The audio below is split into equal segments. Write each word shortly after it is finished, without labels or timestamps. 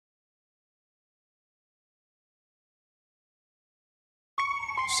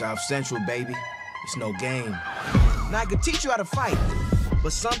South Central, baby. It's no game. Now, I could teach you how to fight,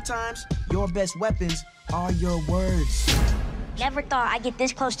 but sometimes your best weapons are your words. Never thought I'd get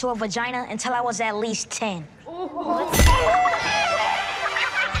this close to a vagina until I was at least 10.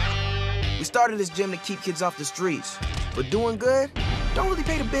 We started this gym to keep kids off the streets, but doing good don't really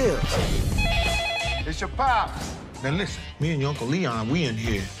pay the bills. It's your pops. Now listen, me and your Uncle Leon, we in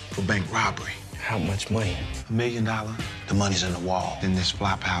here for bank robbery. How much money? $1 million. The money's in the wall, in this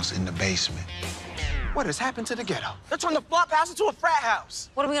flop house in the basement. What has happened to the ghetto? They turned the flop house into a frat house.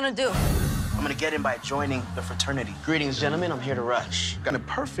 What are we gonna do? I'm gonna get in by joining the fraternity. Greetings, gentlemen. I'm here to rush. Got a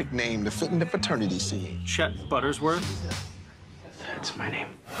perfect name to fit in the fraternity scene. Chet Buttersworth. That's my name.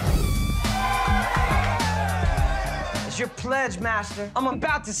 It's your pledge, Master. I'm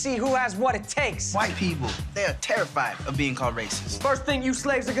about to see who has what it takes. White people, they are terrified of being called racist. First thing you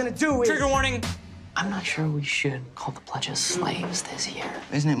slaves are gonna do is... Trigger warning. I'm not sure we should call the pledges slaves this year.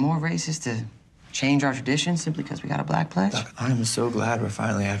 Isn't it more racist to change our tradition simply because we got a black pledge? Look, I'm so glad we're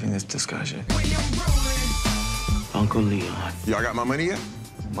finally having this discussion. Uncle Leon. Y'all got my money yet?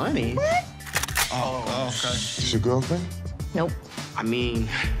 Money? What? Oh, okay. It's your girlfriend? Nope. I mean,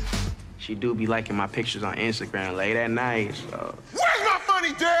 she do be liking my pictures on Instagram late at night, so... Where's my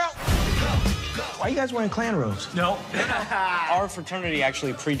money, Dale? Why are you guys wearing Klan robes? No. Our fraternity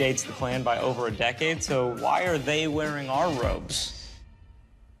actually predates the Klan by over a decade, so why are they wearing our robes?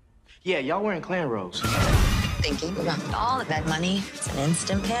 Yeah, y'all wearing Klan robes. Thinking about all of that money. It's an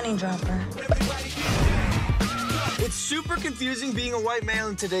instant panty dropper. It's super confusing being a white male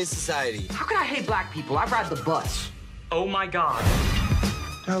in today's society. How can I hate black people? I ride the bus. Oh my God.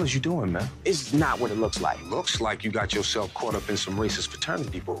 What the hell is you doing, man? It's not what it looks like. Looks like you got yourself caught up in some racist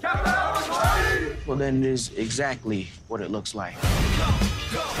fraternity bull. Well, then it is exactly what it looks like. I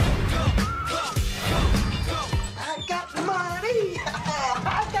got the money.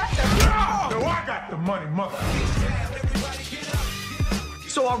 I got the... No, I got the money, mother.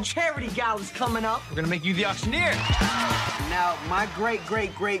 So our charity gala's coming up. We're gonna make you the auctioneer. Now, my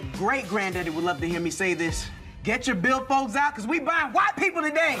great-great-great-great-granddaddy would love to hear me say this. Get your billfolds out, because we buying white people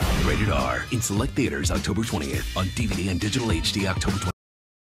today. Rated R in select theaters October 20th. On DVD and digital HD October 20th.